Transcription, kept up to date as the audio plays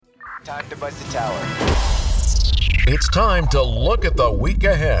Time to bust the tower. It's time to look at the week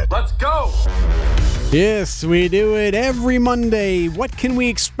ahead. Let's go! Yes, we do it every Monday. What can we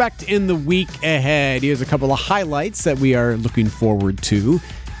expect in the week ahead? Here's a couple of highlights that we are looking forward to.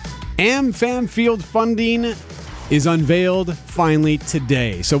 AmFam Field funding is unveiled finally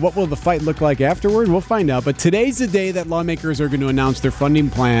today. So what will the fight look like afterward? We'll find out. But today's the day that lawmakers are going to announce their funding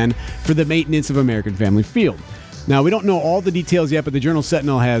plan for the maintenance of American Family Field. Now, we don't know all the details yet, but the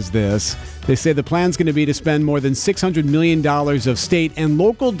Journal-Sentinel has this. They say the plan's going to be to spend more than $600 million of state and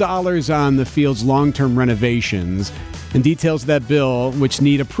local dollars on the field's long-term renovations. And details of that bill, which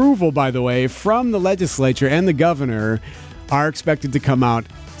need approval, by the way, from the legislature and the governor, are expected to come out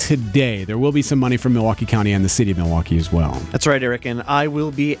today. There will be some money from Milwaukee County and the city of Milwaukee as well. That's right, Eric, and I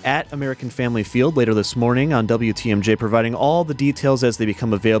will be at American Family Field later this morning on WTMJ, providing all the details as they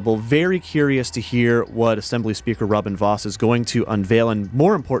become available. Very curious to hear what Assembly Speaker Robin Vos is going to unveil, and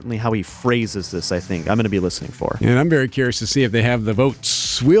more importantly, how he phrases this, I think. I'm going to be listening for. And I'm very curious to see if they have the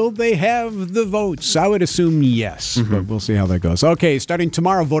votes. Will they have the votes? I would assume yes, but we'll see how that goes. Okay, starting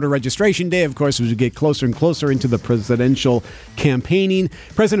tomorrow, voter registration day, of course, as we get closer and closer into the presidential campaigning.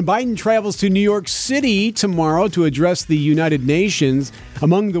 President Biden travels to New York City tomorrow to address the United Nations.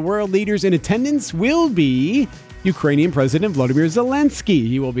 Among the world leaders in attendance will be Ukrainian President Volodymyr Zelensky.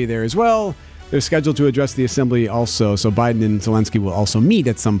 He will be there as well. They're scheduled to address the assembly also, so Biden and Zelensky will also meet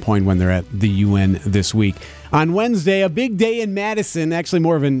at some point when they're at the UN this week. On Wednesday, a big day in Madison, actually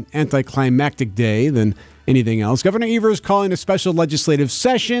more of an anticlimactic day than anything else. Governor Evers calling a special legislative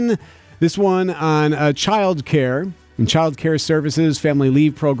session, this one on child care and child care services, family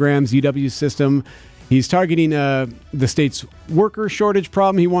leave programs, UW system. He's targeting the state's worker shortage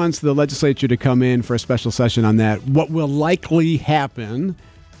problem. He wants the legislature to come in for a special session on that. What will likely happen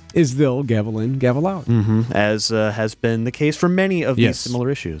is they'll gavel in, gavel out. As has been the case for many of these similar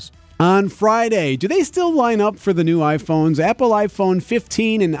issues. On Friday, do they still line up for the new iPhones? Apple iPhone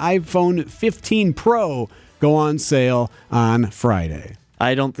 15 and iPhone 15 Pro go on sale on Friday.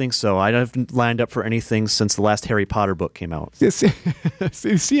 I don't think so. I haven't lined up for anything since the last Harry Potter book came out.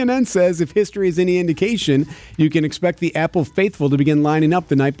 CNN says if history is any indication, you can expect the Apple faithful to begin lining up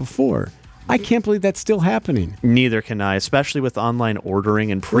the night before. I can't believe that's still happening. Neither can I, especially with online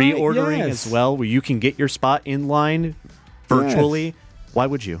ordering and pre-ordering as well, where you can get your spot in line virtually. Yes. Why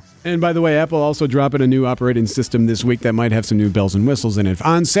would you? And by the way, Apple also dropping a new operating system this week that might have some new bells and whistles in it.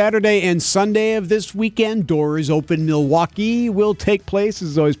 On Saturday and Sunday of this weekend, Doors Open Milwaukee will take place. This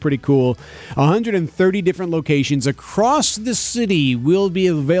is always pretty cool. 130 different locations across the city will be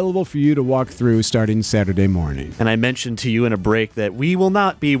available for you to walk through starting Saturday morning. And I mentioned to you in a break that we will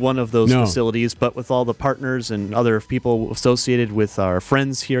not be one of those facilities, but with all the partners and other people associated with our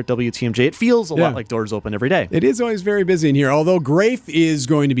friends here at WTMJ, it feels a lot like Doors Open every day. It is always very busy in here, although Grafe is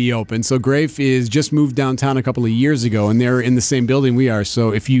going to be open. So Grafe is just moved downtown a couple of years ago, and they're in the same building we are.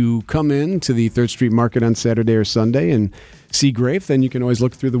 So if you come in to the 3rd Street Market on Saturday or Sunday and see Grafe, then you can always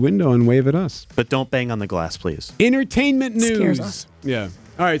look through the window and wave at us. But don't bang on the glass, please. Entertainment news. Scares us. Yeah.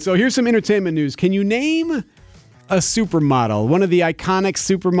 All right, so here's some entertainment news. Can you name a supermodel, one of the iconic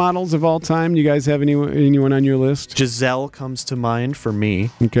supermodels of all time? You guys have anyone on your list? Giselle comes to mind for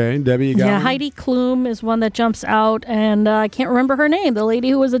me. Okay, Debbie, you got one? Heidi Klum is one that jumps out, and I can't remember her name. The lady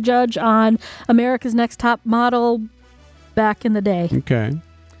who was a judge on America's Next Top Model back in the day. Okay.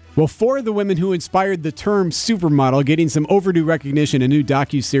 Well, 4 of the women who inspired the term supermodel getting some overdue recognition, a new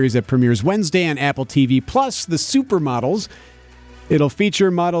docuseries that premieres Wednesday on Apple TV, plus the Supermodels. It'll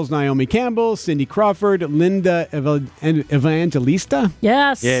feature models Naomi Campbell, Cindy Crawford, Linda Evangelista.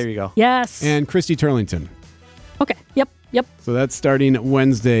 Yes. Yeah, there you go. Yes. And Christy Turlington. Okay. Yep. So that's starting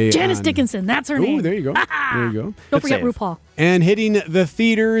Wednesday. Janice Dickinson. That's her name. Oh, there you go. There you go. Don't forget RuPaul. And hitting the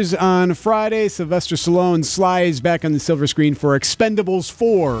theaters on Friday, Sylvester Stallone slides back on the silver screen for Expendables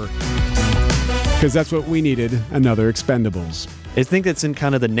 4. Because that's what we needed, another Expendables. I think it's in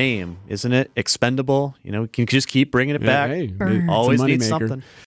kind of the name, isn't it? Expendable. You know, you can just keep bringing it back. Hey, always need something.